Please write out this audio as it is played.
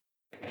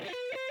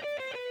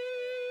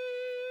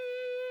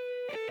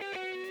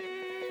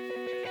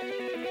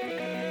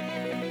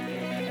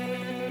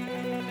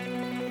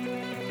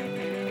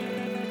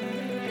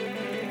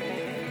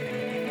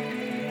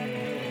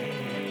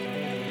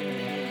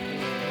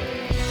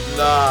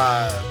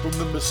Live from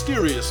the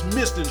mysterious,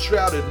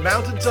 mist-enshrouded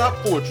mountaintop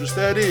fortress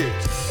that is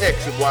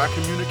X and Y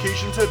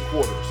Communications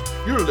headquarters,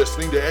 you're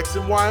listening to X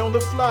and Y on the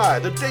Fly,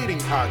 the dating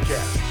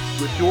podcast,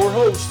 with your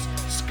hosts,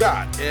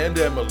 Scott and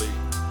Emily.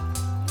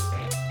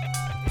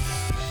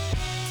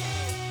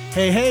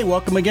 Hey,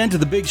 welcome again to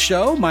the big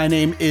show. My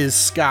name is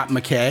Scott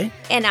McKay.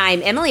 And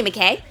I'm Emily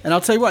McKay. And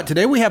I'll tell you what,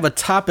 today we have a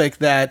topic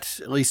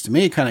that, at least to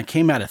me, kind of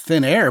came out of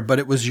thin air, but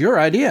it was your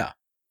idea.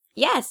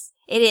 Yes,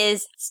 it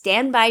is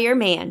Stand By Your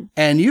Man.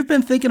 And you've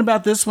been thinking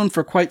about this one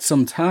for quite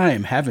some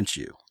time, haven't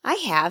you? I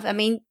have.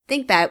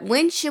 Think about it.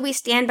 When should we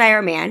stand by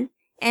our man?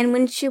 And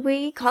when should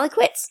we call it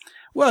quits?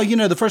 Well,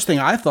 the first thing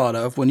I thought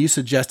of when you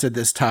suggested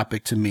this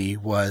topic to me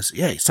was,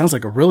 it sounds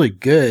like a really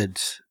good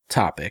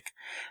topic.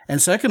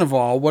 And second of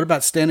all, what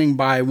about standing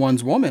by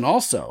one's woman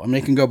also?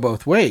 It can go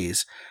both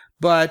ways.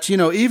 But,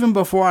 even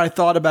before I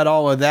thought about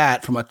all of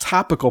that from a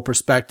topical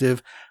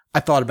perspective, I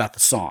thought about the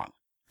song.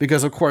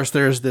 Because, of course,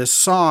 there's this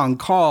song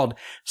called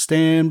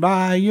Stand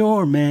By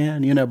Your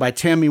Man, by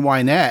Tammy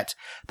Wynette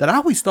that I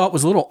always thought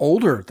was a little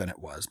older than it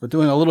was. But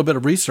doing a little bit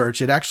of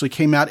research, it actually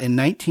came out in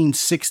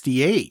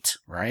 1968,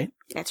 right?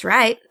 That's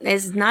right.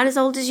 It's not as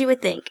old as you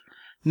would think.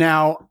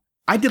 Now,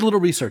 I did a little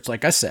research,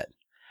 like I said.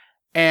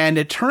 And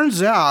it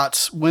turns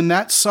out when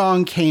that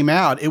song came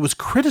out, it was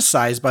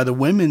criticized by the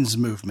women's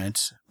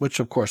movement,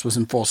 which of course was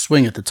in full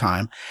swing at the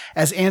time,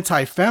 as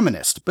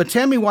anti-feminist. But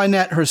Tammy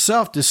Wynette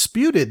herself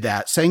disputed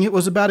that, saying it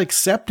was about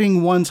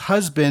accepting one's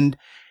husband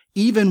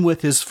even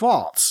with his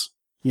faults,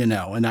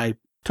 and I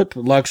took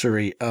the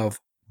luxury of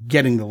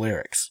getting the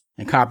lyrics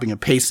and copying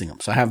and pasting them.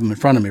 So I have them in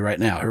front of me right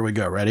now. Here we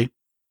go. Ready?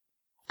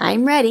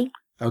 I'm ready.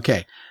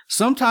 Okay.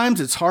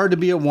 Sometimes it's hard to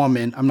be a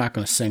woman. I'm not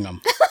going to sing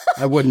them.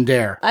 I wouldn't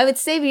dare. I would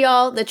save you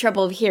all the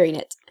trouble of hearing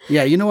it.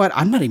 Yeah, you know what?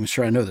 I'm not even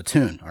sure I know the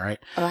tune, all right?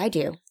 Oh, I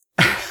do.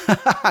 You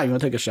want to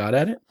take a shot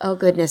at it? Oh,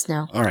 goodness,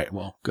 no. All right,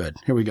 well, good.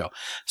 Here we go.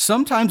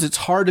 Sometimes it's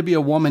hard to be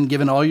a woman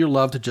giving all your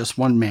love to just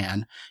one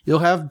man. You'll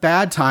have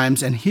bad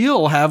times, and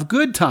he'll have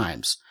good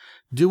times,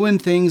 doing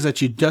things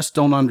that you just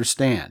don't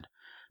understand.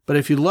 But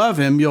if you love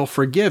him, you'll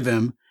forgive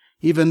him,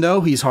 even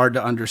though he's hard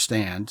to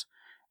understand.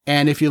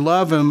 And if you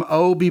love him,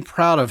 be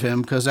proud of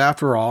him, because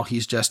after all,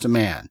 he's just a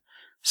man.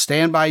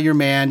 Stand by your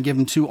man, give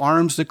him 2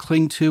 arms to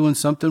cling to and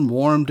something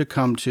warm to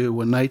come to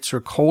when nights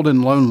are cold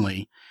and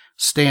lonely.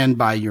 Stand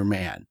by your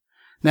man.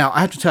 Now,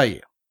 I have to tell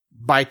you,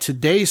 by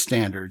today's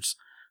standards,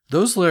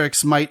 those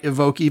lyrics might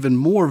evoke even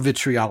more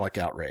vitriolic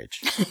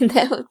outrage.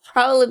 That would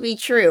probably be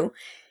true,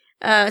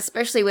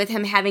 especially with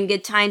him having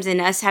good times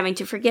and us having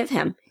to forgive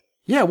him.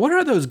 Yeah, what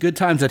are those good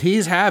times that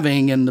he's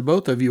having and the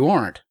both of you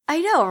aren't?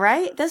 I know,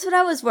 right? That's what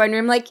I was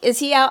wondering. Is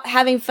he out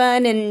having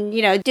fun and,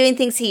 doing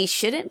things he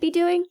shouldn't be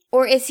doing?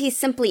 Or is he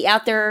simply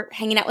out there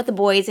hanging out with the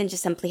boys and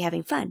just simply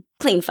having fun?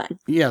 Clean fun.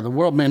 Yeah, the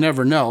world may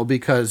never know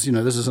because,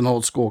 this is an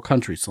old school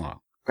country song.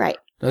 Right.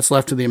 That's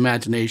left to the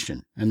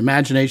imagination. And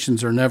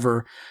imaginations are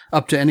never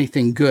up to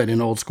anything good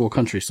in old school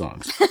country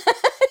songs.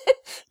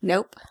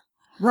 Nope.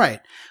 Right.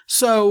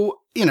 So,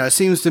 it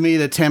seems to me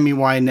that Tammy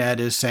Wynette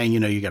is saying,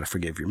 you got to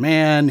forgive your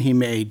man. He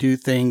may do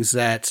things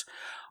that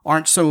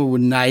aren't so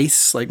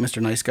nice, like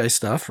Mr. Nice Guy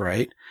stuff,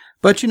 right?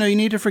 But, you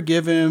need to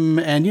forgive him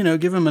and,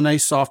 give him a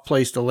nice soft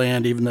place to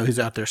land, even though he's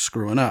out there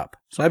screwing up.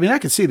 So, I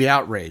can see the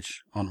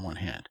outrage on one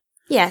hand.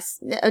 Yes.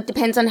 It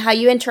depends on how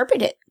you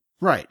interpret it.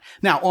 Right.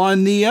 Now,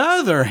 on the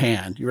other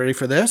hand, you ready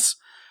for this?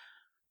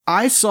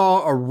 I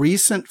saw a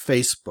recent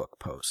Facebook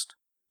post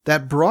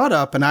that brought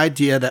up an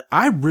idea that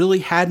I really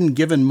hadn't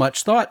given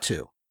much thought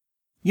to.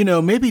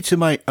 Maybe to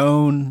my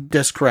own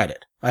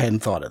discredit. I hadn't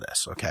thought of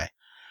this, okay?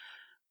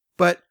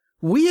 But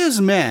we as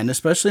men,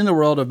 especially in the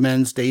world of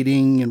men's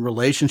dating and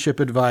relationship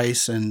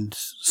advice and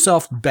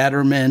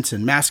self-betterment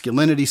and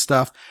masculinity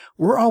stuff,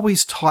 we're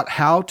always taught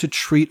how to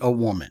treat a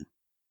woman.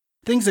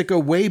 Things that go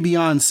way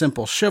beyond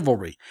simple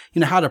chivalry.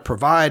 How to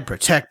provide,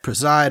 protect,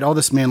 preside, all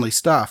this manly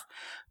stuff.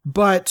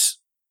 But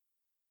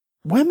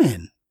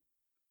women,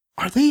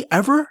 are they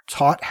ever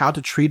taught how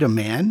to treat a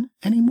man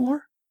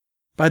anymore?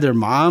 By their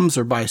moms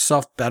or by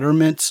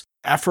self-betterment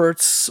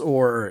efforts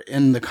or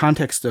in the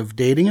context of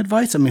dating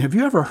advice? Have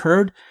you ever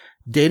heard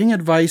dating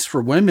advice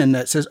for women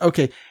that says,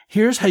 okay,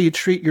 here's how you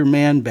treat your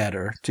man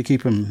better to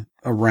keep him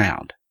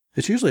around?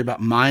 It's usually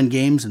about mind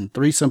games and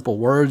 3 simple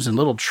words and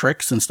little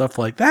tricks and stuff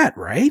like that,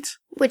 right?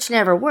 Which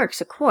never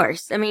works, of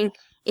course.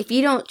 If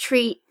you don't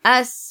treat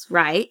us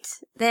right,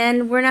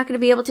 then we're not going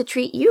to be able to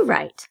treat you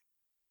right.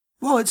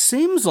 Well, it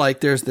seems like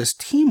there's this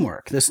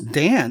teamwork, this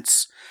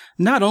dance,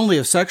 not only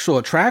of sexual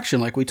attraction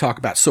like we talk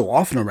about so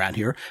often around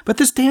here, but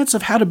this dance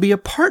of how to be a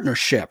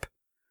partnership,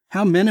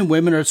 how men and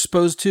women are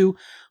supposed to,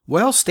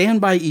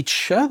 stand by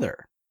each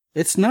other.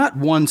 It's not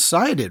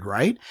one-sided,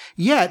 right?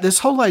 Yet this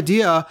whole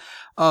idea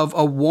of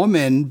a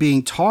woman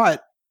being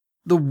taught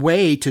the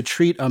way to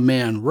treat a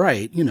man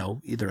right,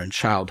 either in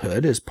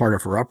childhood as part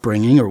of her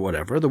upbringing or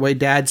whatever, the way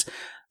dads,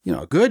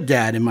 a good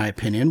dad, in my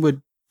opinion,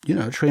 would,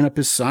 train up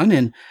his son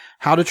in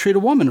how to treat a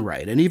woman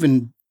right. And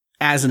even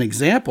as an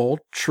example,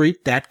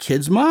 treat that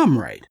kid's mom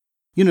right.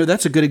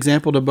 That's a good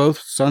example to both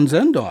sons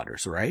and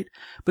daughters, right?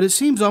 But it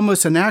seems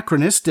almost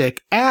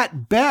anachronistic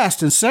at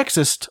best and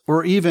sexist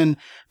or even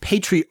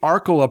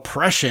patriarchal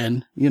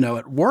oppression,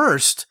 at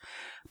worst,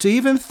 to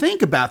even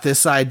think about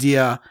this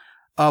idea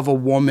of a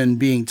woman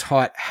being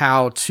taught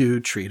how to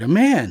treat a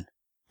man.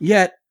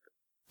 Yet,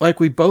 like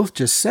we both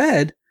just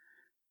said,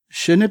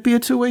 shouldn't it be a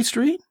two-way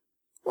street?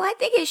 Well, I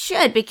think it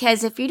should,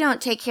 because if you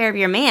don't take care of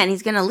your man,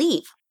 he's going to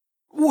leave.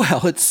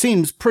 Well, it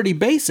seems pretty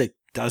basic,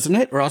 doesn't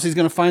it? Or else he's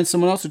going to find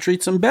someone else who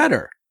treats him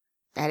better.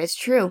 That is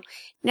true.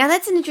 Now,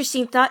 that's an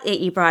interesting thought that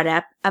you brought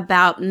up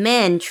about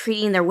men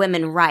treating their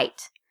women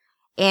right,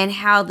 and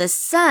how the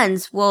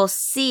sons will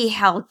see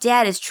how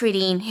dad is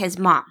treating his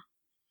mom.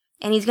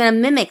 And he's going to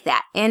mimic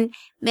that. And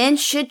men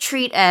should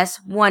treat us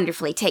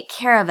wonderfully, take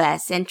care of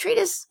us, and treat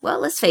us, well,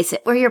 let's face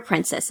it, we're your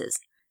princesses.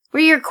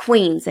 We're your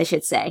queens, I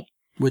should say.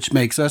 Which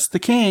makes us the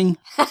king.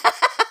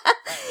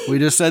 We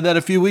just said that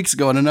a few weeks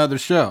ago on another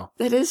show.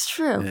 That is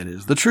true. It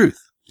is the truth.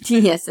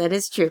 Yes, that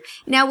is true.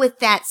 Now, with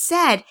that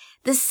said,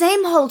 the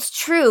same holds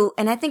true,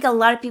 and I think a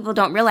lot of people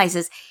don't realize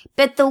this,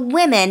 but the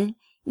women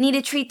need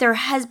to treat their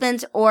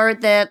husbands or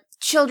the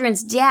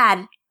children's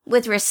dad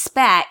with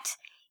respect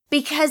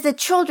because the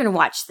children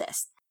watch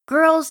this.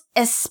 Girls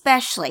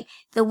especially.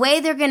 The way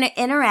they're going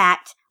to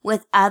interact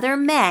with other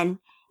men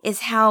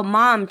is how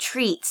mom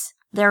treats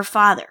their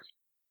father.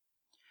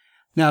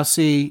 Now,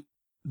 see,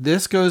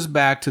 this goes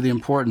back to the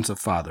importance of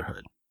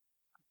fatherhood.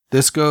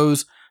 This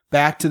goes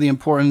back to the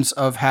importance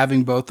of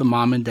having both the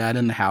mom and dad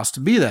in the house to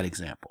be that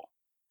example.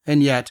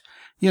 And yet,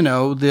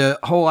 the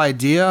whole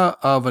idea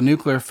of a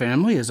nuclear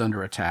family is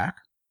under attack,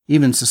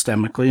 even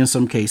systemically in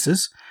some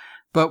cases.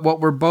 But what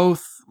we're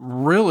both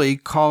really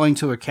calling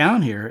to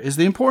account here is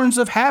the importance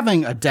of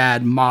having a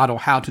dad model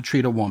how to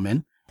treat a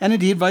woman, and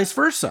indeed vice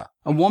versa.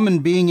 A woman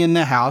being in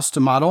the house to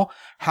model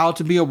how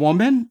to be a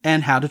woman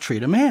and how to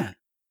treat a man.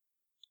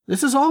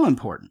 This is all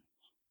important.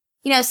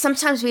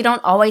 Sometimes we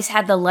don't always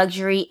have the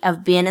luxury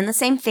of being in the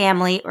same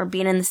family or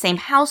being in the same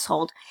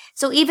household.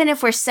 So even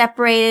if we're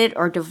separated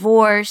or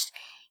divorced,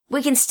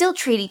 we can still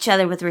treat each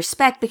other with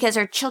respect because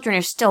our children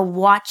are still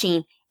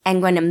watching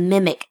and going to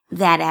mimic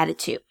that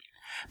attitude.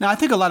 Now, I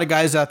think a lot of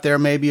guys out there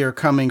maybe are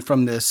coming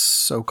from this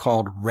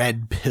so-called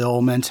red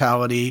pill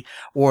mentality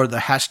or the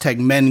hashtag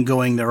men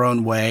going their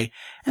own way.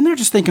 And they're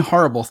just thinking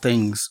horrible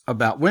things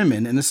about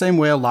women in the same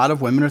way a lot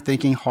of women are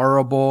thinking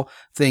horrible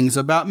things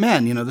about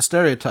men. The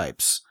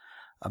stereotypes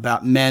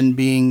about men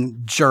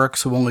being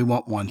jerks who only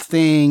want one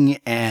thing.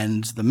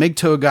 And the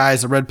MGTOW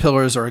guys, the red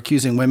pillars, are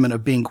accusing women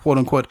of being quote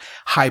unquote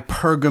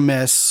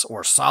hypergamous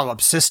or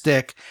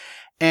solipsistic.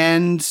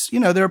 And,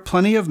 there are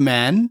plenty of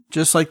men,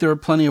 just like there are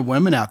plenty of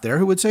women out there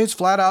who would say it's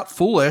flat out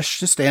foolish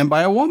to stand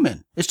by a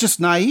woman. It's just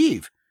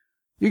naive.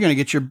 You're going to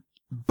get your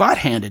butt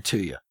handed to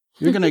you.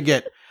 You're going to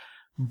get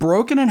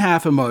broken in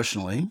half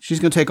emotionally. She's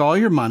going to take all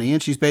your money,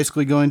 and she's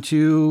basically going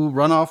to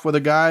run off with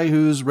a guy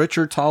who's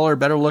richer, taller,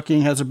 better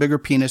looking, has a bigger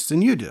penis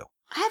than you do.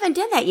 I haven't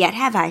done that yet,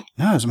 have I?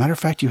 No, as a matter of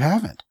fact, you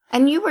haven't.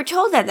 And you were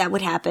told that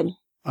would happen.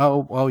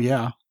 Oh, well,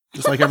 yeah.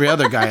 Just like every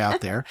other guy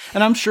out there.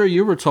 And I'm sure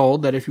you were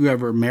told that if you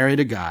ever married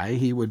a guy,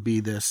 he would be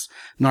this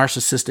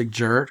narcissistic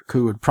jerk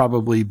who would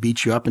probably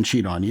beat you up and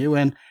cheat on you.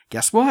 And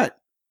guess what?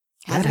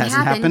 That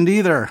hasn't happened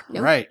either.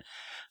 Nope. Right.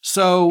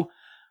 So,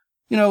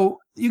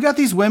 you got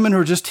these women who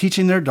are just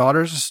teaching their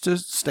daughters to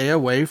stay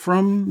away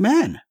from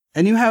men.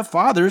 And you have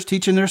fathers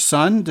teaching their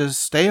son to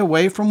stay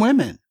away from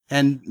women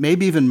and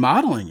maybe even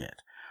modeling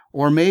it.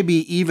 Or maybe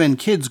even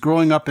kids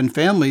growing up in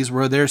families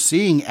where they're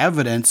seeing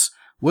evidence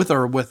with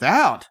or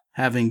without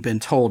having been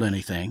told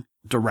anything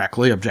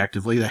directly,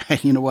 objectively, that, hey,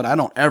 you know what, I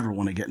don't ever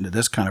want to get into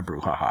this kind of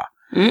brouhaha.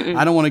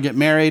 I don't want to get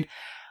married.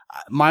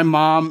 My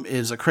mom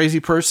is a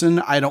crazy person.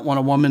 I don't want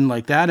a woman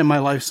like that in my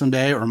life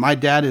someday. Or my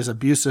dad is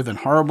abusive and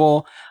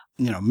horrible,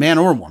 man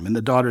or woman.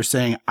 The daughter's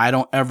saying, I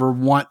don't ever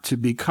want to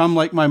become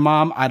like my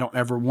mom. I don't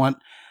ever want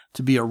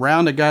to be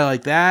around a guy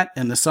like that.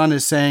 And the son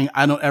is saying,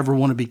 I don't ever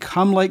want to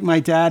become like my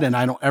dad. And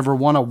I don't ever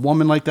want a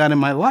woman like that in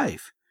my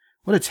life.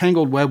 What a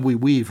tangled web we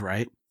weave,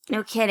 right?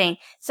 No kidding.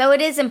 So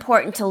it is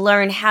important to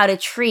learn how to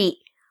treat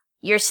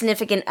your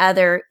significant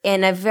other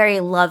in a very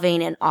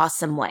loving and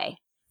awesome way.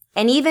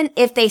 And even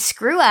if they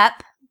screw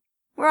up,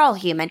 we're all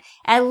human.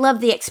 I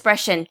love the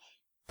expression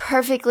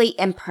perfectly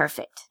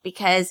imperfect,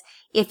 because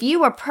if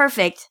you were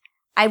perfect,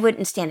 I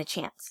wouldn't stand a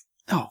chance.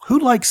 Oh, who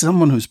likes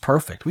someone who's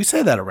perfect? We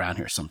say that around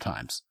here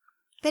sometimes.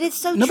 But it's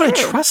so Nobody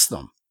true. trusts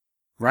them,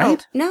 right?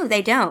 Oh, no,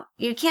 they don't.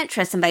 You can't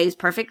trust somebody who's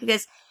perfect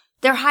because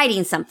they're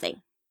hiding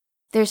something.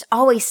 There's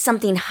always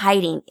something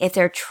hiding if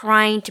they're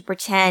trying to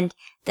pretend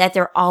that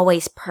they're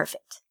always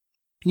perfect.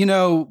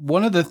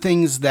 One of the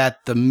things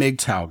that the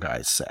MGTOW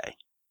guys say,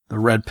 the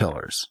red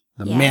pillars,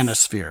 the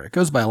manosphere, it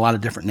goes by a lot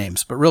of different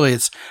names, but really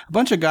it's a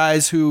bunch of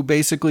guys who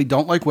basically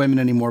don't like women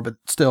anymore, but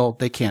still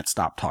they can't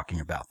stop talking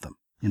about them.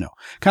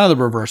 Kind of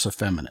the reverse of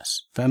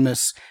feminists.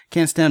 Feminists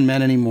can't stand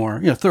men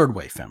anymore. Third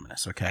wave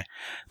feminists, okay?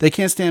 They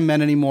can't stand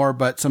men anymore,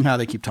 but somehow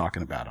they keep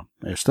talking about them.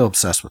 They're still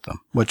obsessed with them,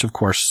 which of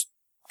course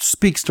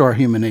speaks to our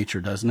human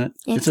nature, doesn't it?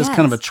 It's just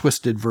kind of a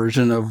twisted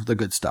version of the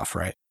good stuff,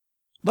 right?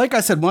 Like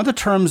I said, one of the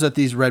terms that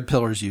these red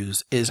pillars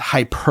use is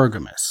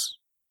hypergamous.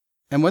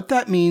 And what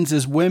that means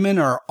is women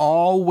are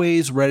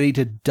always ready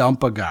to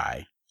dump a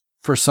guy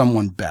for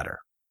someone better.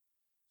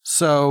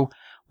 So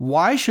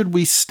why should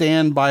we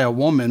stand by a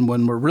woman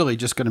when we're really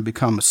just going to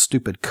become a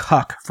stupid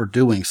cuck for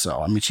doing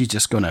so? I mean, she's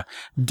just going to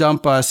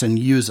dump us and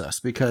use us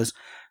because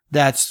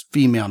that's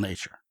female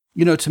nature.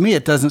 You know, to me,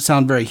 it doesn't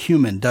sound very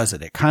human, does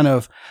it? It kind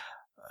of,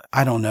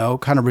 I don't know,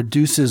 kind of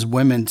reduces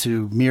women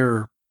to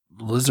mere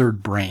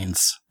lizard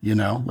brains, you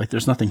know, like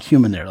there's nothing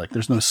human there, like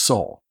there's no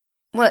soul.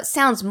 Well, it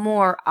sounds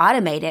more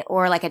automated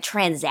or like a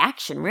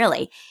transaction,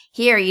 really.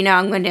 Here, you know,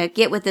 I'm going to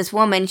get with this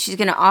woman. She's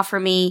going to offer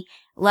me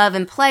love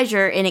and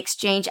pleasure. In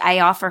exchange, I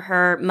offer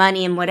her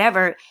money and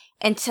whatever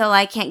until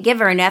I can't give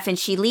her enough and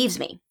she leaves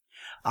me.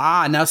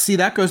 Ah, now see,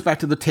 that goes back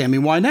to the Tammy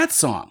Wynette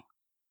song.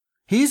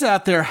 He's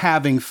out there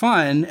having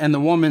fun and the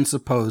woman's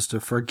supposed to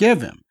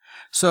forgive him.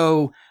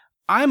 So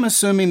I'm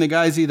assuming the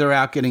guy's either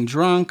out getting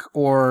drunk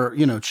or,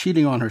 you know,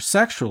 cheating on her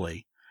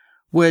sexually,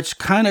 which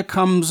kind of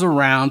comes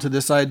around to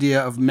this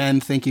idea of men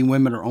thinking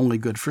women are only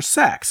good for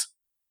sex.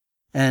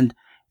 And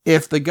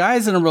if the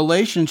guy's in a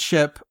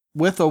relationship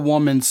with a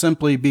woman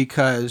simply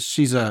because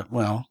she's a,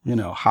 well, you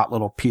know, hot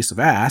little piece of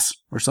ass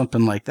or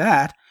something like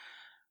that,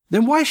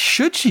 then why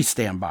should she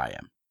stand by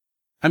him?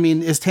 I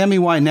mean, is Tammy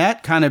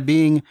Wynette kind of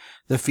being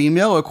the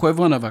female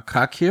equivalent of a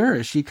cuck here?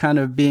 Is she kind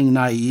of being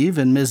naive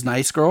and Ms.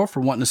 Nice Girl for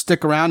wanting to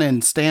stick around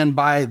and stand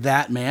by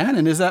that man?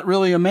 And is that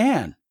really a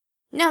man?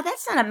 No,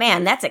 that's not a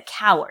man. That's a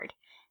coward.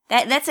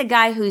 That's a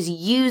guy who's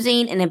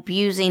using and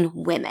abusing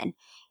women.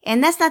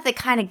 And that's not the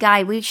kind of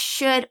guy we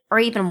should or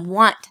even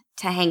want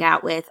to hang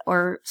out with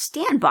or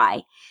stand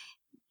by.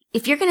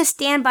 If you're going to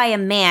stand by a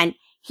man,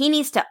 he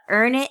needs to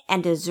earn it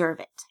and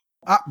deserve it.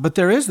 But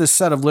there is this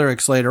set of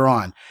lyrics later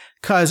on.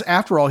 Because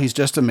after all, he's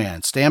just a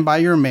man. Stand by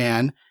your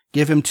man.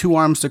 Give him 2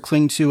 arms to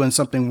cling to and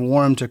something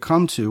warm to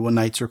come to when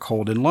nights are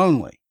cold and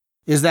lonely.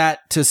 Is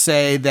that to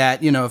say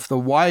that, you know, if the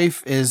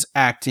wife is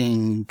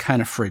acting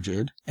kind of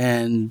frigid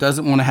and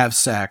doesn't want to have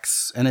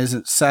sex and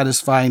isn't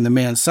satisfying the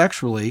man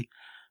sexually,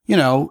 you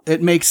know,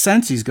 it makes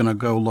sense he's going to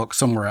go look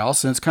somewhere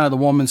else and it's kind of the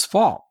woman's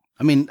fault.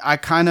 I mean, I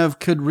kind of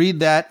could read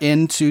that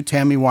into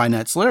Tammy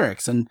Wynette's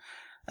lyrics, and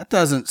that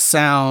doesn't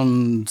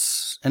sound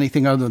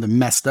anything other than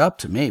messed up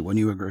to me. Wouldn't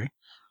you agree?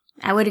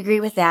 I would agree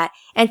with that.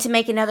 And to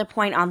make another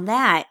point on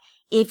that,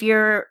 if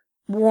you're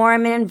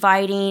warm and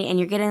inviting and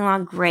you're getting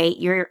along great,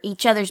 you're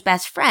each other's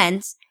best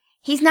friends,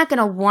 he's not going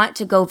to want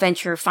to go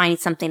venture finding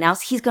something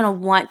else. He's going to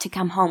want to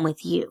come home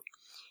with you.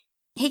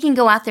 He can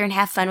go out there and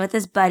have fun with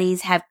his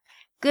buddies, have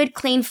good,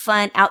 clean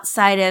fun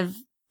outside of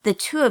the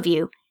two of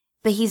you,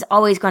 but he's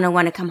always going to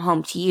want to come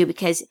home to you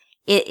because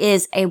it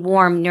is a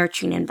warm,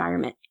 nurturing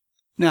environment.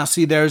 Now,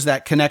 see, there's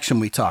that connection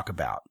we talk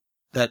about,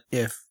 that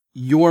if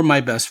you're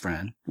my best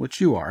friend,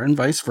 which you are, and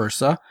vice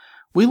versa,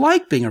 we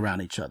like being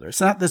around each other.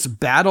 It's not this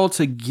battle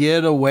to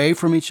get away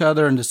from each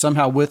other and to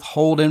somehow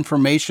withhold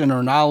information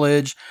or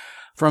knowledge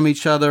from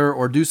each other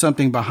or do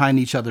something behind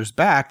each other's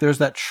back. There's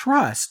that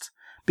trust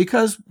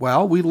because,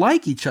 well, we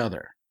like each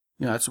other.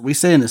 You know, that's what we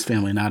say in this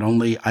family, not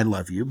only I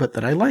love you, but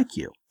that I like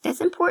you. That's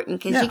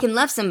important because you can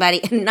love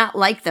somebody and not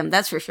like them.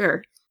 That's for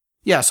sure.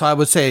 Yeah, so I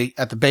would say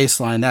at the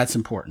baseline, that's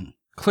important.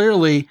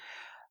 Clearly,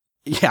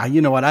 yeah,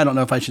 you know what? I don't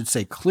know if I should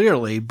say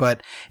clearly,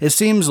 but it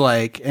seems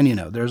like, and you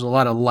know, there's a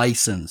lot of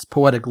license,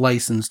 poetic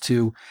license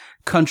to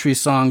country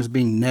songs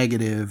being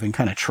negative and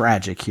kind of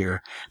tragic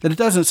here, that it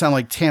doesn't sound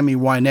like Tammy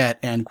Wynette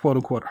and quote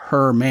unquote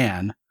her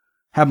man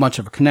have much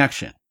of a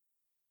connection.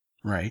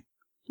 Right?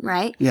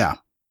 Right? Yeah.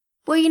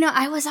 Well, you know,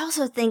 I was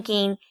also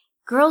thinking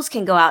girls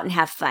can go out and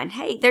have fun.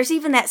 Hey, there's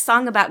even that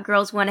song about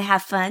girls want to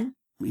have fun.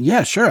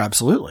 Yeah, sure.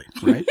 Absolutely.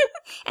 Right.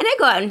 And I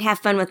go out and have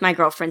fun with my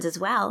girlfriends as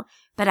well,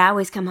 but I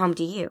always come home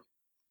to you.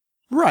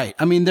 Right.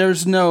 I mean,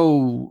 there's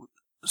no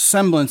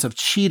semblance of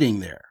cheating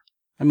there.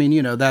 I mean,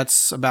 you know,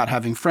 that's about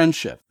having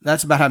friendship.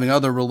 That's about having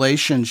other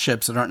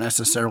relationships that aren't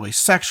necessarily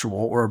sexual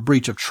or a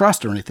breach of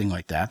trust or anything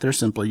like that. They're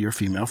simply your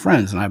female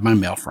friends. And I have my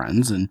male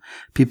friends and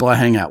people I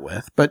hang out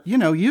with. But, you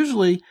know,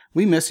 usually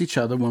we miss each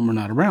other when we're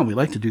not around. We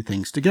like to do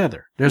things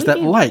together. There's that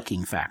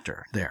liking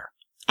factor there.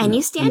 And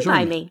you stand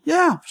by me.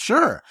 Yeah,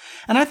 sure.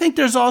 And I think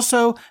there's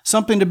also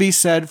something to be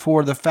said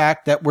for the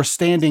fact that we're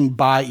standing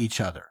by each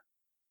other.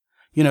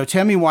 You know,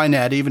 Tammy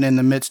Wynette, even in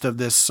the midst of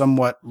this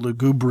somewhat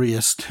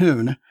lugubrious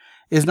tune,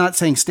 is not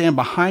saying stand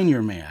behind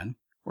your man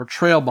or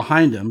trail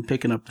behind him,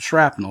 picking up the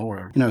shrapnel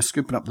or, you know,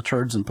 scooping up the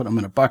turds and putting them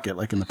in a bucket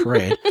like in the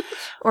parade.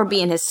 Or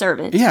being his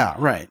servant. Yeah,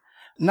 right.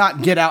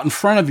 Not get out in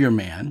front of your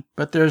man,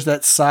 but there's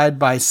that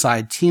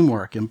side-by-side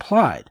teamwork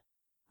implied,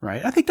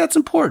 right? I think that's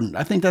important.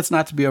 I think that's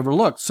not to be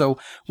overlooked. So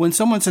when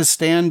someone says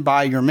stand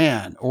by your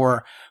man,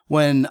 or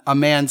when a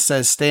man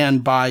says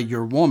stand by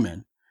your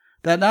woman,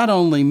 that not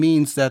only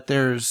means that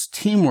there's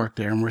teamwork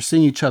there and we're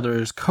seeing each other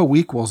as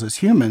co-equals as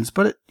humans,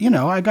 but, you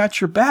know, I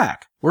got your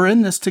back. We're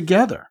in this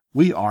together.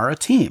 We are a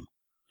team.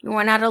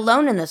 We're not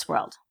alone in this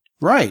world.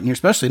 Right. And you're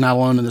especially not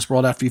alone in this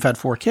world after you've had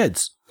 4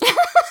 kids.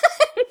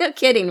 No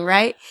kidding,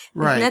 right?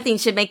 Right. Nothing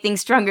should make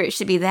things stronger. It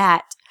should be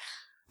that.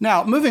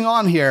 Now, moving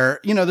on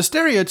here, the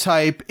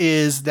stereotype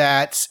is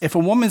that if a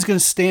woman's going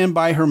to stand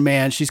by her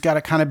man, she's got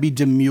to kind of be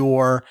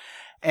demure.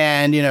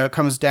 And, it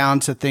comes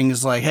down to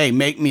things like, hey,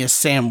 make me a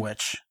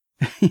sandwich,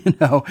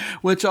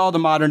 which all the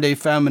modern day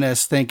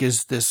feminists think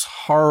is this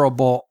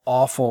horrible,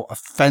 awful,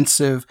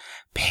 offensive,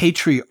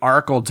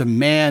 patriarchal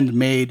demand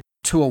made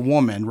to a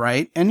woman,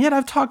 right? And yet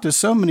I've talked to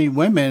so many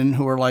women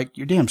who are like,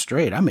 you're damn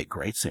straight. I make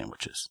great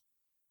sandwiches.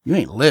 You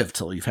ain't lived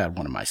till you've had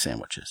one of my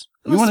sandwiches.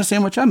 You want a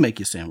sandwich? I'll make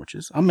you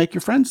sandwiches. I'll make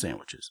your friends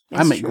sandwiches.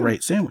 I make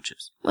great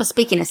sandwiches. Well,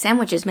 speaking of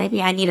sandwiches,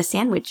 maybe I need a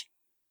sandwich.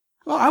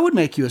 Well, I would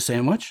make you a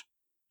sandwich.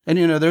 And,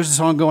 there's this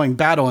ongoing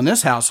battle in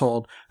this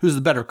household. Who's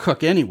the better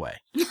cook anyway?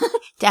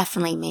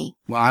 Definitely me.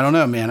 Well, I don't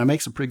know, man. I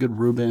make some pretty good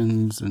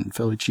Reubens and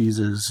Philly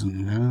cheeses.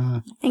 And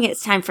I think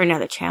it's time for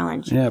another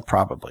challenge. Yeah,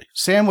 probably.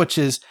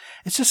 Sandwiches,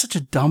 it's just such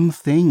a dumb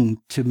thing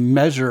to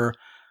measure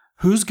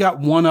who's got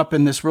one up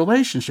in this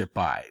relationship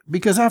by.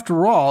 Because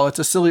after all, it's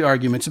a silly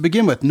argument to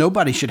begin with.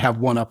 Nobody should have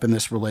one up in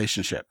this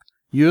relationship.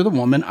 You're the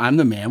woman, I'm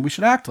the man. We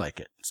should act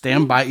like it.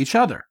 Stand by each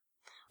other.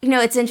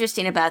 What's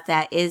interesting about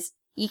that is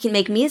you can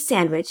make me a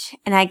sandwich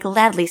and I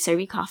gladly serve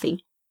you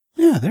coffee.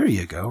 Yeah, there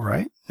you go,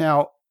 right?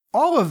 Now,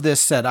 all of this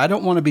said, I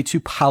don't want to be too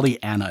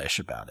Pollyanna-ish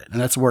about it. And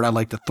that's a word I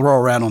like to throw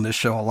around on this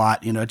show a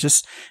lot. It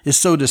just is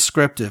so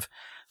descriptive.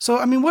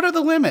 So, what are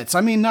the limits?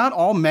 Not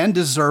all men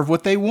deserve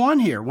what they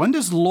want here. When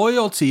does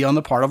loyalty on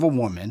the part of a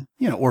woman,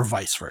 or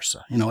vice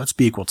versa, let's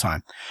be equal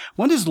time.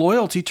 When does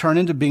loyalty turn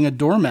into being a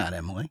doormat,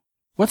 Emily?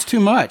 What's too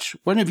much?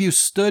 When have you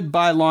stood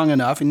by long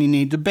enough and you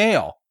need to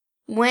bail?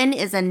 When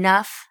is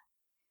enough?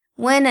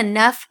 When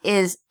enough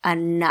is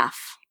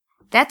enough?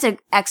 That's an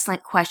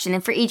excellent question.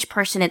 And for each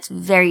person, it's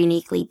very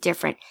uniquely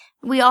different.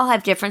 We all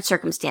have different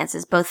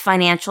circumstances, both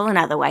financial and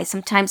otherwise.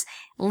 Sometimes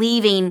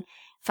leaving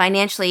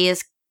financially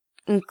is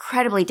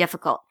incredibly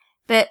difficult.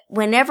 But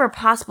whenever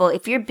possible,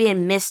 if you're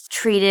being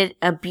mistreated,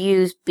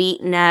 abused,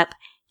 beaten up,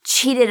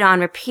 cheated on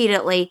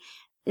repeatedly,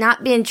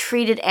 not being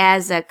treated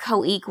as a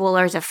co-equal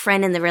or as a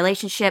friend in the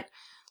relationship,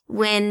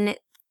 when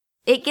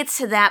it gets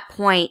to that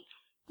point,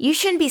 you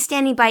shouldn't be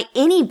standing by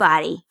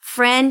anybody,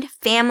 friend,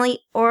 family,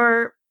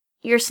 or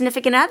your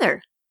significant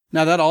other.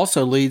 Now, that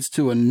also leads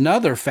to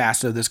another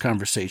facet of this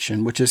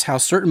conversation, which is how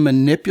certain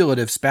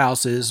manipulative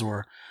spouses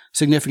or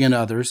significant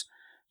others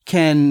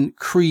can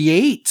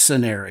create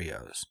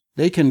scenarios.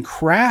 They can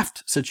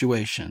craft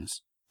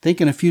situations,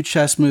 thinking a few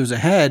chess moves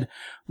ahead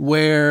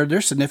where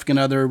their significant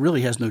other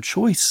really has no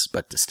choice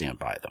but to stand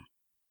by them.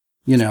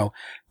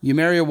 You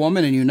marry a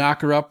woman and you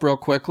knock her up real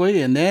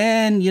quickly, and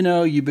then,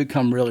 you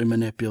become really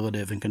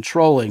manipulative and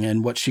controlling.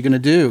 And what's she going to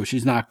do?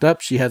 She's knocked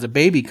up. She has a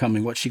baby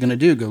coming. What's she going to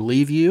do? Go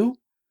leave you?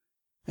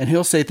 And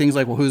he'll say things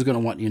like, well, who's going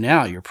to want you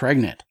now? You're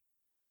pregnant,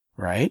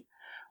 right?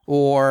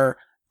 Or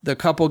the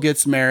couple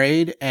gets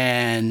married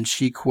and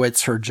she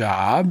quits her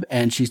job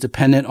and she's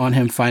dependent on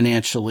him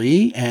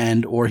financially,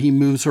 or he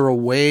moves her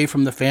away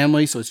from the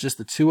family. So it's just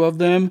the two of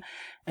them.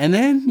 And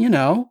then,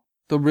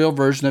 the real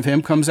version of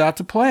him comes out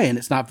to play, and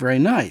it's not very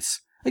nice.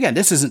 Again,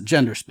 this isn't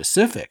gender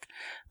specific,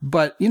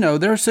 but,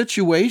 there are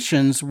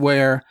situations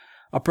where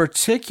a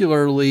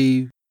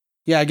particularly,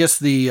 I guess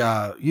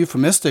the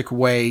euphemistic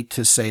way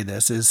to say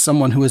this is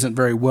someone who isn't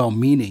very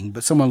well-meaning,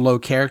 but someone low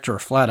character or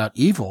flat-out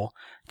evil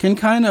can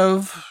kind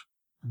of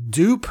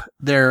dupe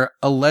their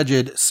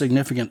alleged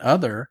significant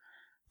other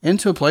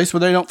into a place where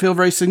they don't feel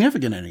very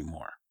significant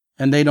anymore,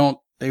 and they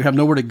have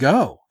nowhere to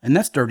go, and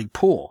that's dirty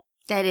pool.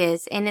 That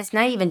is, and it's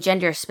not even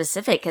gender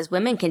specific because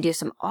women can do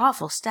some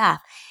awful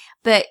stuff.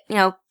 But,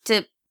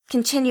 to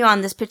continue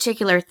on this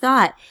particular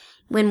thought,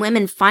 when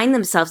women find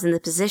themselves in the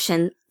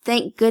position,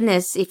 thank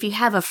goodness if you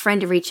have a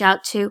friend to reach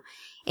out to.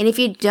 And if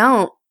you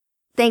don't,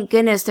 thank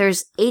goodness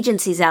there's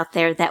agencies out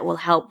there that will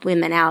help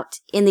women out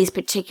in these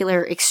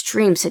particular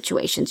extreme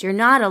situations. You're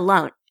not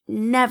alone.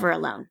 Never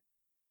alone.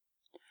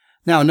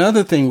 Now,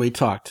 another thing we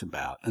talked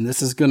about, and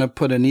this is going to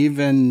put an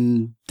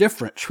even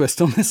different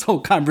twist on this whole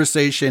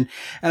conversation,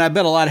 and I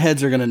bet a lot of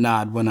heads are going to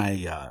nod when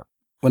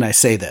I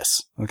say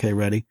this. Okay,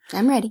 ready?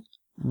 I'm ready.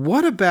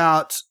 What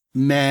about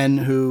men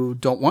who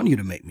don't want you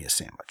to make me a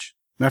sandwich?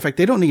 Matter of fact,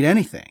 they don't need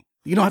anything.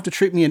 You don't have to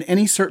treat me in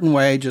any certain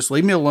way. Just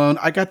leave me alone.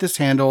 I got this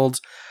handled.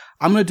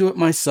 I'm going to do it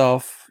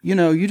myself.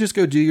 You just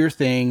go do your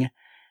thing,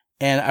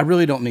 and I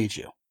really don't need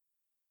you.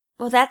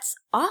 Well, that's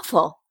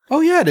awful.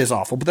 Oh, yeah, it is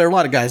awful, but there are a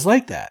lot of guys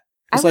like that.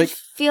 I would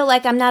feel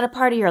like I'm not a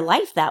part of your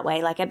life that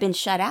way, like I've been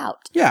shut out.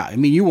 Yeah,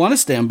 you want to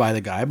stand by the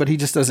guy, but he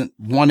just doesn't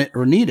want it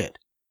or need it.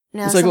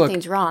 No,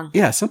 something's wrong.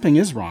 Yeah, something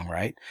is wrong,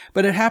 right?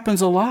 But it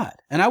happens a lot.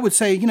 And I would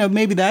say,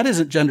 maybe that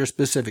isn't gender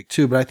specific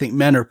too, but I think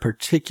men are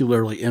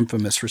particularly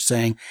infamous for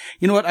saying,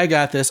 you know what, I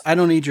got this. I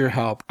don't need your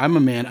help. I'm a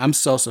man. I'm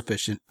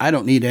self-sufficient. I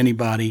don't need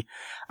anybody.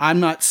 I'm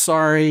not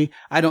sorry.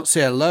 I don't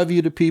say I love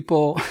you to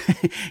people.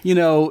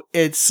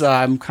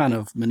 I'm kind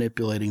of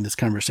manipulating this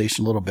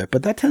conversation a little bit,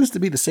 but that tends to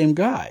be the same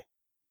guy.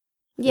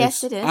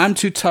 Yes, it is. I'm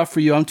too tough for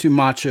you. I'm too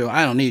macho.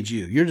 I don't need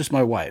you. You're just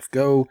my wife.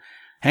 Go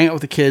hang out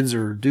with the kids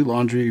or do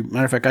laundry.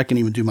 Matter of fact, I can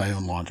even do my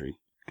own laundry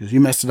because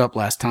you messed it up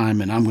last time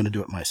and I'm going to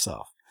do it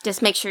myself.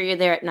 Just make sure you're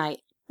there at night.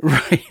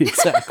 Right,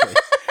 exactly.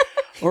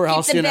 Or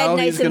else, the bed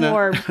nice and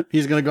warm.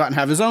 He's gonna go out and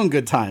have his own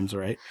good times,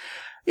 right?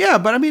 Yeah,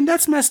 but I mean,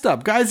 that's messed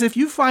up. Guys, if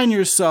you find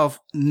yourself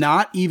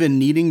not even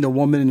needing the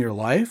woman in your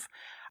life,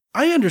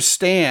 I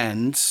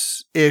understand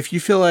if you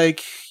feel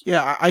like,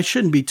 yeah, I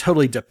shouldn't be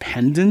totally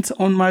dependent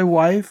on my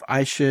wife.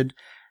 I should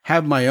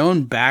have my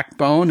own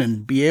backbone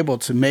and be able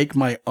to make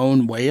my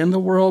own way in the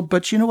world.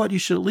 But you know what? You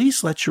should at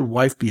least let your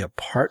wife be a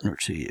partner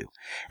to you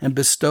and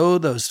bestow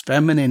those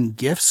feminine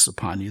gifts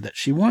upon you that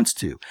she wants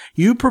to.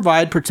 You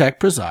provide, protect,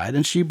 preside,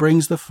 and she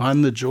brings the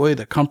fun, the joy,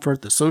 the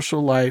comfort, the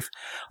social life,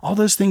 all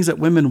those things that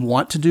women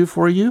want to do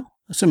for you,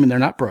 assuming they're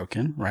not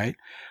broken, right?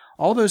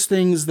 All those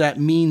things that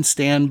mean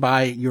stand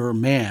by your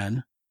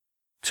man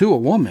to a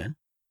woman.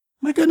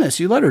 My goodness,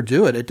 you let her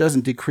do it. It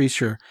doesn't decrease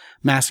your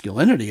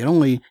masculinity. It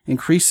only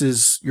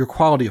increases your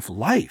quality of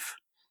life.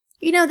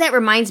 You know, that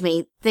reminds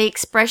me, the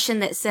expression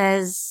that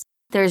says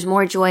there's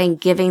more joy in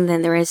giving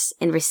than there is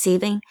in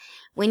receiving.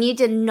 When you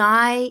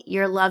deny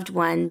your loved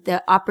one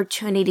the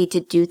opportunity to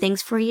do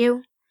things for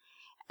you,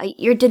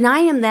 you're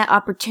denying them that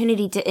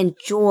opportunity to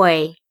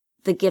enjoy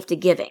the gift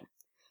of giving.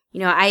 You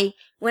know,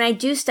 when I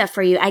do stuff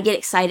for you, I get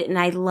excited and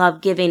I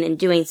love giving and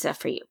doing stuff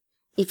for you.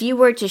 If you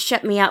were to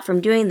shut me out from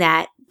doing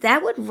that,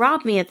 that would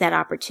rob me of that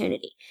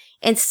opportunity.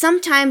 And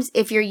sometimes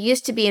if you're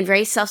used to being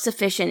very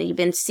self-sufficient and you've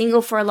been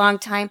single for a long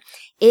time,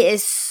 it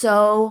is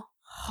so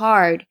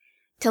hard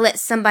to let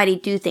somebody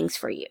do things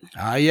for you.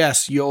 Ah,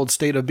 yes, the old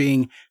state of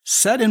being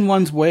set in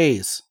one's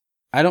ways.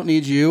 I don't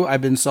need you. I've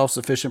been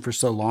self-sufficient for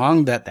so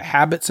long that the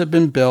habits have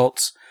been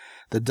built,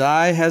 the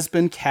die has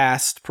been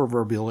cast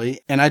proverbially,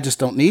 and I just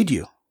don't need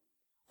you.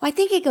 Well, I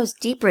think it goes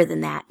deeper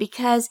than that,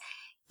 because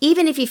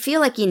even if you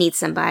feel like you need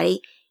somebody,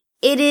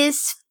 it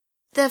is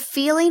the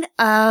feeling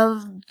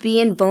of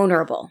being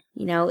vulnerable.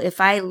 You know, if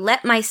I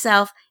let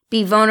myself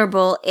be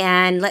vulnerable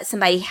and let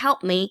somebody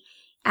help me,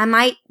 I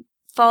might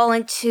fall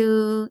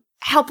into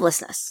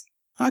helplessness.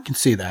 I can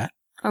see that.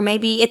 Or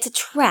maybe it's a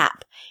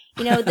trap.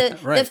 You know,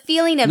 right. The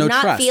feeling of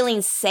not trust.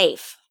 feeling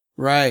safe.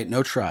 Right.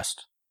 No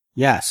trust.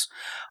 Yes.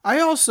 I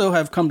also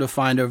have come to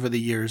find over the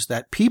years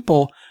that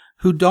people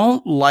who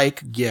don't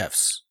like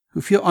gifts,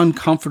 who feel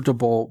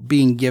uncomfortable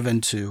being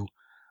given to,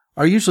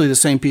 are usually the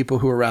same people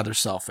who are rather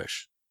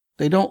selfish.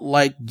 They don't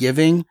like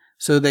giving,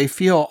 so they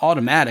feel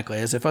automatically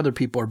as if other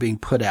people are being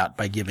put out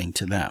by giving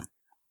to them.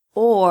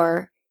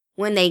 Or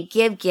when they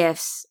give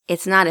gifts,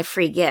 it's not a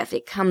free gift.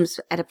 It comes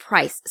at a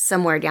price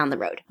somewhere down the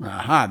road.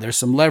 Aha, there's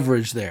some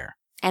leverage there.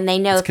 And they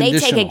know if they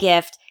take a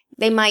gift,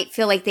 they might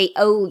feel like they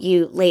owe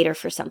you later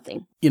for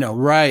something. You know,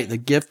 right. The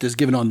gift is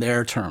given on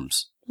their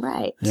terms.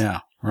 Right. Yeah,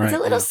 right. It's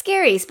a little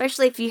scary,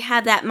 especially if you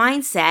have that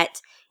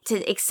mindset to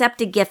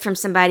accept a gift from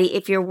somebody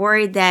if you're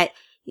worried that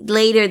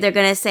later they're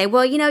going to say,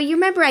 well, you know, you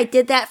remember I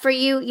did that for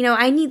you? You know,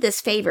 I need this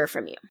favor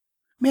from you.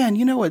 Man,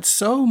 you know, it's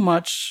so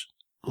much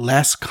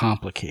less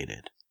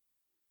complicated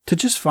to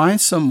just find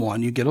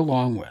someone you get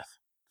along with,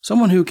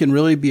 someone who can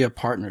really be a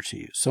partner to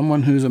you,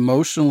 someone who's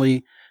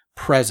emotionally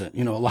present.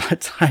 You know, a lot of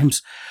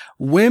times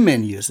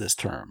women use this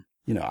term.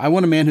 You know, I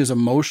want a man who's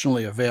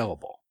emotionally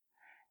available.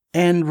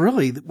 And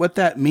really what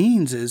that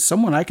means is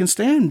someone I can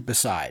stand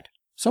beside.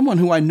 Someone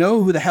who I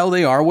know who the hell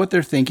they are, what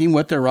they're thinking,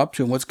 what they're up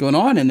to, and what's going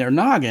on in their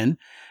noggin,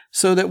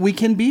 so that we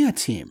can be a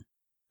team.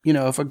 You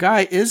know, if a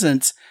guy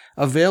isn't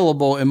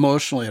available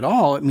emotionally at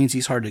all, it means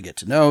he's hard to get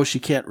to know. She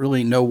can't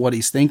really know what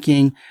he's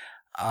thinking,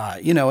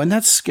 you know, and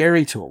that's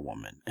scary to a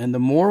woman. And the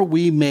more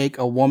we make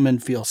a woman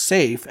feel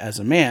safe as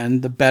a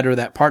man, the better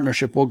that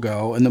partnership will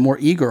go, and the more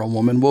eager a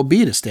woman will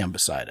be to stand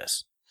beside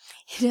us.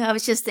 You know, I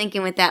was just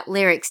thinking with that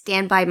lyric,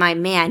 stand by my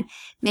man,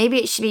 maybe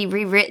it should be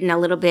rewritten a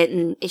little bit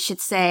and it should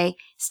say,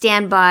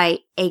 stand by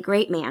a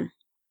great man.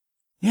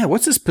 Yeah,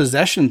 what's this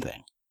possession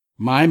thing?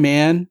 My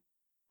man,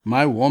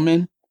 my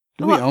woman?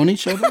 Do we own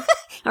each other?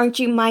 Aren't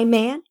you my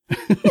man?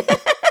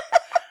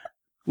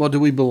 Well, do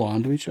we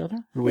belong to each other?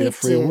 Or do we have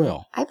free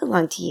will? I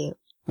belong to you.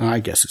 I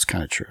guess it's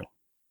kind of true.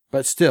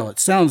 But still, it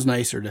sounds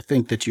nicer to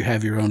think that you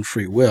have your own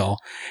free will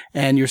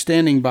and you're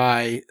standing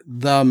by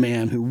the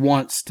man who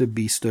wants to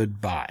be stood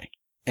by.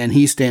 And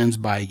he stands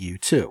by you,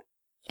 too.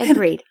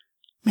 Agreed.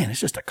 Man, it's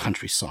just a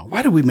country song.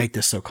 Why do we make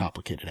this so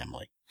complicated,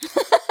 Emily?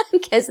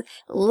 Because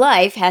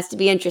life has to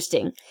be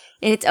interesting.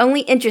 And it's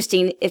only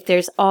interesting if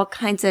there's all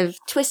kinds of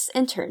twists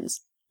and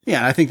turns.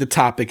 Yeah, I think the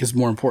topic is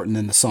more important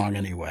than the song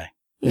anyway.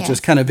 It's Yes.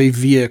 just kind of a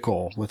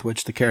vehicle with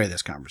which to carry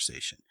this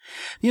conversation.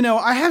 You know,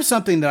 I have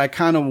something that I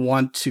kind of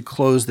want to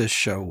close this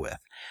show with.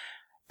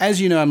 As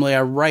you know, Emily,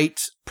 I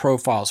write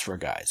profiles for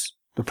guys,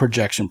 the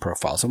projection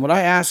profiles. And what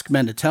I ask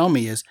men to tell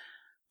me is,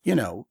 you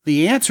know,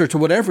 the answer to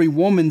what every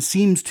woman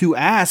seems to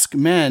ask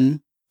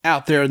men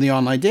out there in the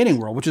online dating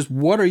world, which is,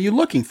 what are you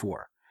looking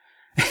for?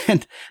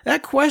 And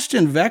that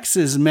question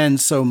vexes men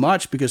so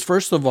much because,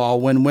 first of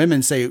all, when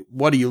women say,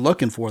 what are you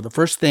looking for? The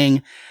first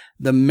thing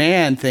the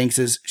man thinks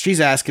is, she's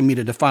asking me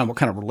to define what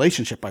kind of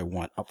relationship I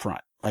want up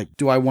front. Like,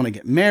 do I want to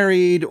get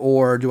married,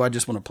 or do I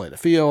just want to play the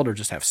field or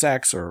just have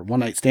sex or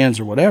one night stands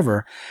or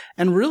whatever?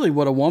 And really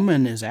what a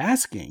woman is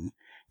asking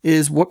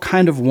is, what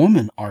kind of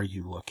woman are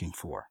you looking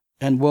for?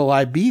 And will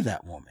I be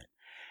that woman?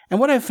 And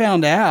what I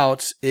found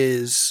out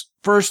is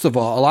First of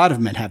all, a lot of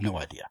men have no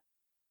idea.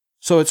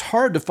 So it's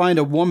hard to find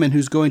a woman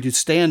who's going to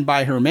stand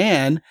by her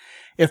man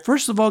if,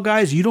 first of all,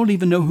 guys, you don't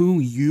even know who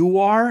you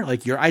are,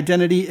 like your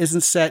identity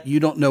isn't set, you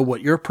don't know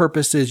what your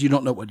purpose is, you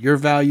don't know what your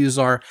values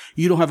are,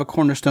 you don't have a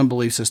cornerstone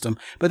belief system.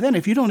 But then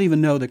if you don't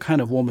even know the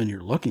kind of woman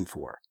you're looking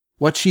for,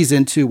 what she's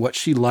into, what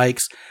she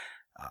likes,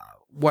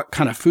 what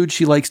kind of food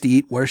she likes to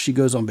eat, where she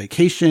goes on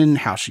vacation,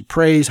 how she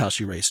prays, how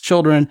she raises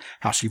children,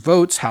 how she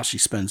votes, how she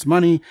spends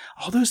money,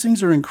 all those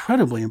things are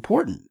incredibly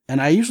important. And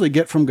I usually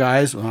get from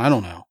guys, well, I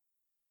don't know.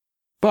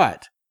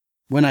 But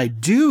when I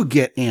do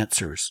get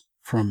answers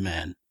from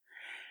men,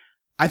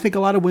 I think a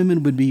lot of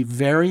women would be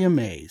very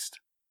amazed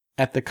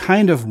at the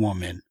kind of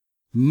woman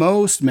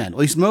most men, at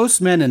least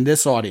most men in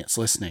this audience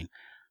listening,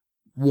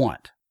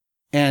 want.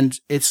 And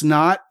it's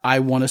not, I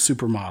want a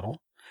supermodel.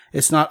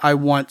 It's not, I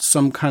want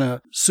some kind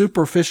of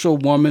superficial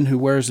woman who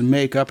wears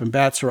makeup and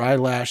bats her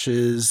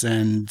eyelashes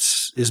and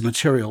is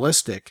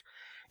materialistic.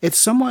 It's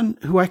someone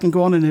who I can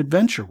go on an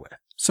adventure with.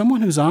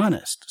 Someone who's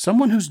honest,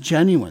 someone who's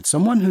genuine,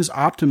 someone who's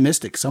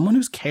optimistic, someone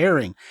who's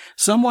caring,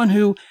 someone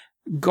who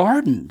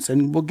gardens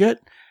and will get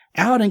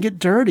out and get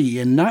dirty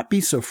and not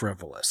be so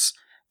frivolous.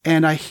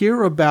 And I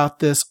hear about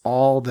this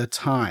all the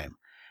time.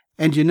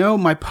 And you know,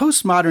 my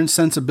postmodern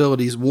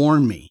sensibilities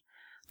warn me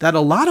that a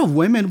lot of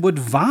women would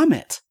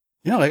vomit.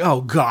 You know, like,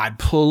 oh God,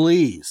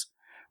 please.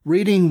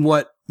 Reading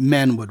what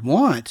men would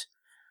want,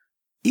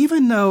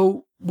 even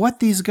though what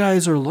these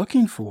guys are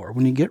looking for,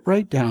 when you get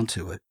right down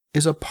to it,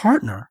 is a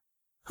partner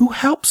who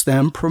helps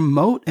them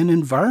promote an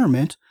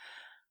environment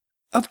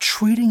of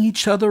treating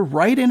each other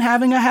right and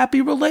having a happy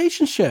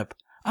relationship.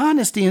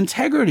 Honesty,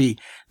 integrity,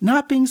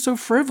 not being so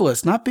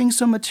frivolous, not being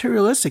so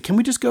materialistic. Can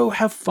we just go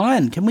have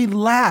fun? Can we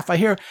laugh? I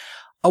hear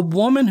a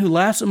woman who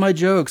laughs at my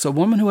jokes, a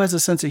woman who has a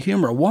sense of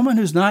humor, a woman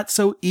who's not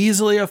so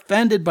easily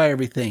offended by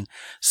everything,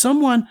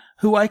 someone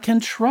who I can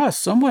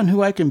trust, someone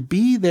who I can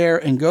be there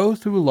and go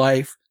through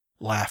life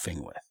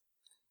laughing with.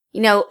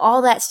 You know,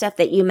 all that stuff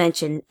that you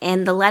mentioned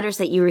and the letters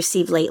that you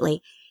received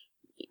lately,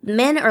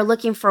 men are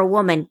looking for a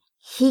woman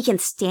he can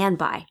stand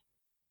by.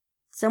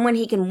 Someone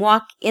he can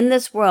walk in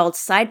this world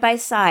side by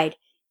side,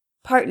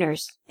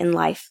 partners in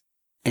life.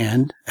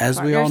 And as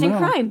we all know,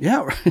 partners in crime.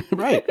 Yeah,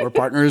 right. We're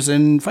partners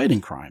in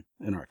fighting crime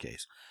in our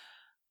case.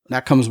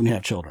 That comes when you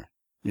have children.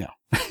 Yeah.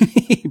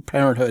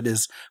 Parenthood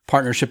is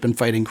partnership in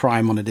fighting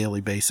crime on a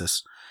daily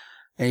basis.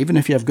 And even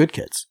if you have good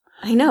kids.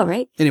 I know,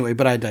 right? Anyway,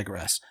 but I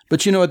digress.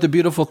 But you know what the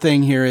beautiful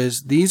thing here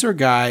is? These are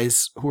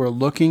guys who are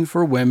looking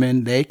for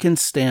women they can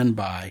stand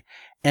by.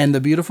 And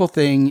the beautiful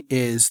thing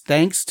is,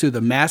 thanks to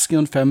the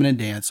masculine feminine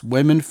dance,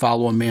 women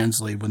follow a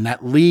man's lead when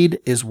that lead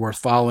is worth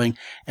following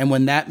and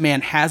when that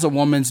man has a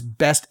woman's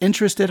best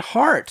interest at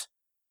heart,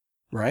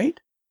 right?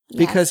 Yes.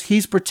 Because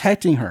he's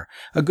protecting her.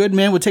 A good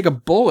man would take a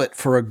bullet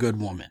for a good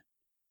woman.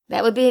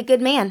 That would be a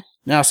good man.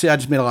 Now, see, I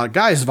just made a lot of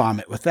guys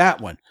vomit with that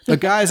one.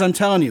 But guys, I'm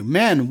telling you,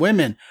 men,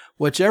 women,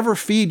 whichever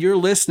feed you're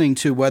listening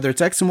to, whether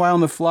it's X and Y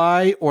on the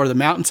Fly or the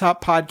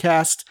Mountaintop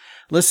Podcast,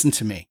 listen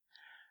to me.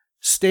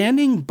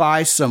 Standing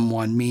by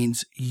someone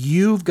means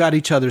you've got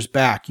each other's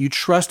back. You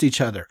trust each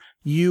other.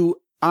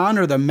 You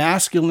honor the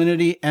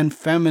masculinity and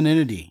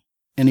femininity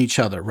in each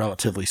other,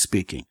 relatively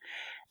speaking.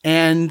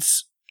 And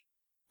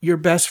you're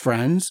best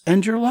friends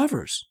and you're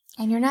lovers.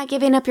 And you're not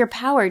giving up your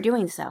power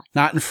doing so.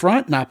 Not in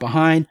front, not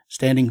behind,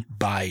 standing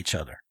by each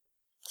other.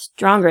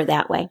 Stronger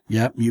that way.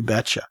 Yep, you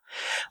betcha.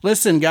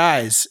 Listen,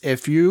 guys,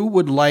 if you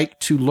would like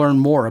to learn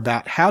more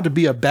about how to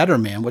be a better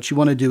man, what you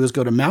want to do is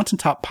go to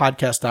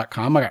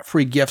mountaintoppodcast.com. I got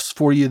free gifts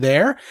for you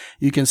there.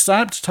 You can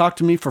sign up to talk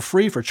to me for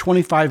free for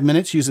 25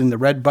 minutes using the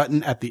red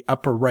button at the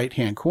upper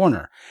right-hand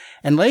corner.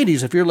 And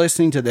ladies, if you're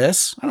listening to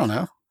this, I don't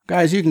know,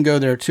 guys, you can go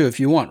there too if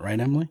you want, right,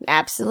 Emily?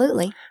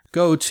 Absolutely.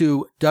 Go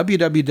to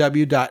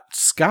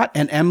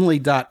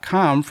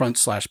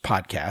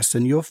www.scottandemily.com/podcast,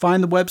 and you'll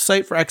find the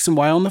website for X and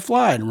Y on the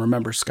Fly. And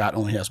remember, Scott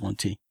only has one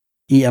T.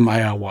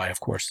 EMILY, of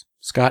course.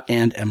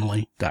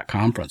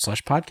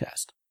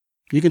 scottandemily.com/podcast.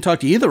 You can talk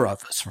to either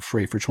of us for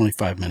free for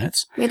 25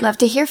 minutes. We'd love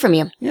to hear from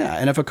you. Yeah,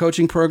 and if a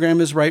coaching program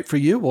is right for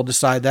you, we'll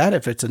decide that.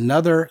 If it's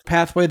another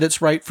pathway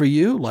that's right for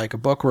you, like a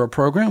book or a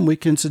program, we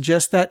can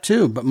suggest that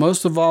too. But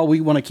most of all,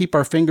 we want to keep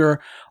our finger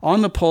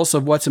on the pulse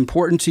of what's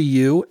important to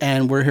you,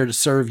 and we're here to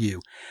serve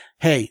you.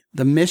 Hey,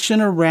 the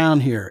mission around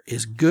here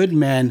is good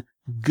men,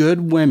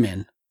 good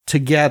women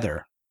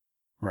together,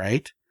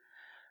 right?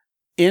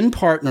 In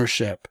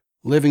partnership,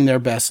 living their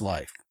best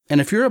life. And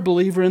if you're a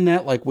believer in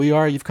that, like we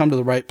are, you've come to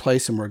the right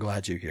place, and we're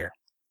glad you're here.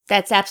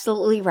 That's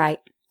absolutely right.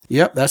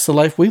 Yep, that's the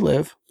life we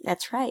live.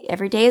 That's right.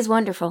 Every day is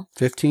wonderful.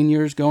 15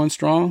 years going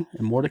strong,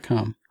 and more to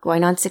come.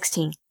 Going on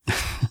 16.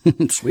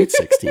 Sweet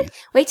 16.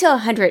 Wait till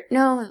 100.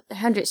 No,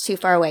 100's too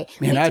far away.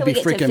 Man, I'd be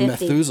freaking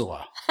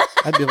Methuselah.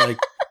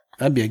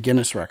 That'd be a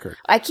Guinness record.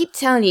 I keep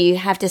telling you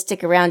have to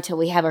stick around till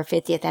we have our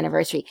 50th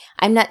anniversary.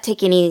 I'm not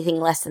taking anything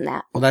less than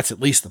that. Well, that's at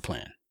least the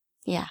plan.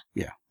 Yeah.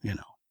 Yeah, you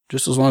know.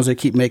 Just as long as they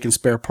keep making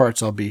spare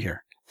parts, I'll be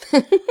here.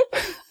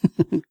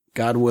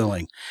 God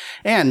willing.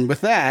 And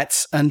with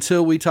that,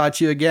 until we talk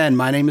to you again,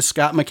 my name is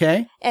Scott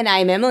McKay. And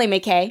I'm Emily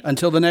McKay.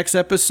 Until the next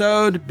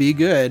episode, be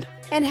good.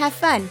 And have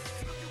fun.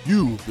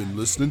 You've been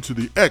listening to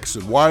the X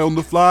and Y on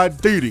the Fly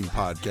Dating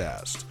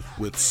Podcast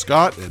with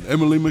Scott and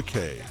Emily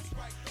McKay.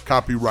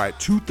 Copyright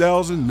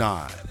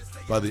 2009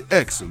 by the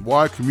X and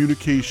Y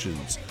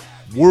Communications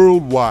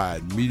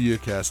Worldwide Media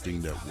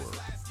Casting Network.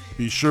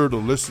 Be sure to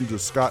listen to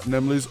Scott and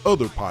Emily's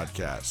other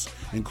podcasts,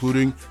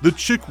 including The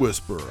Chick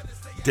Whisperer,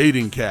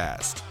 Dating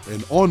Cast,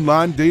 and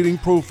Online Dating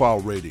Profile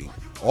Rating,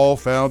 all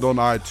found on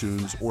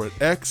iTunes or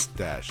at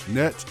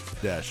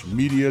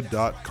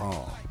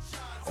x-net-media.com.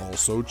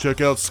 Also,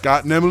 check out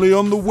Scott and Emily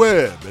on the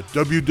web at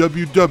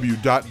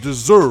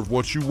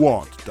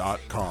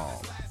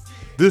www.deservewhatyouwant.com.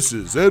 This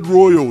is Ed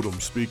Roy Odom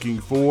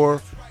speaking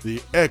for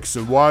the X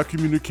and Y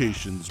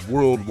Communications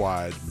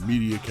Worldwide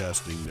Media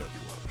Casting Network.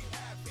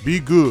 Be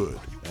good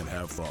and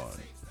have fun.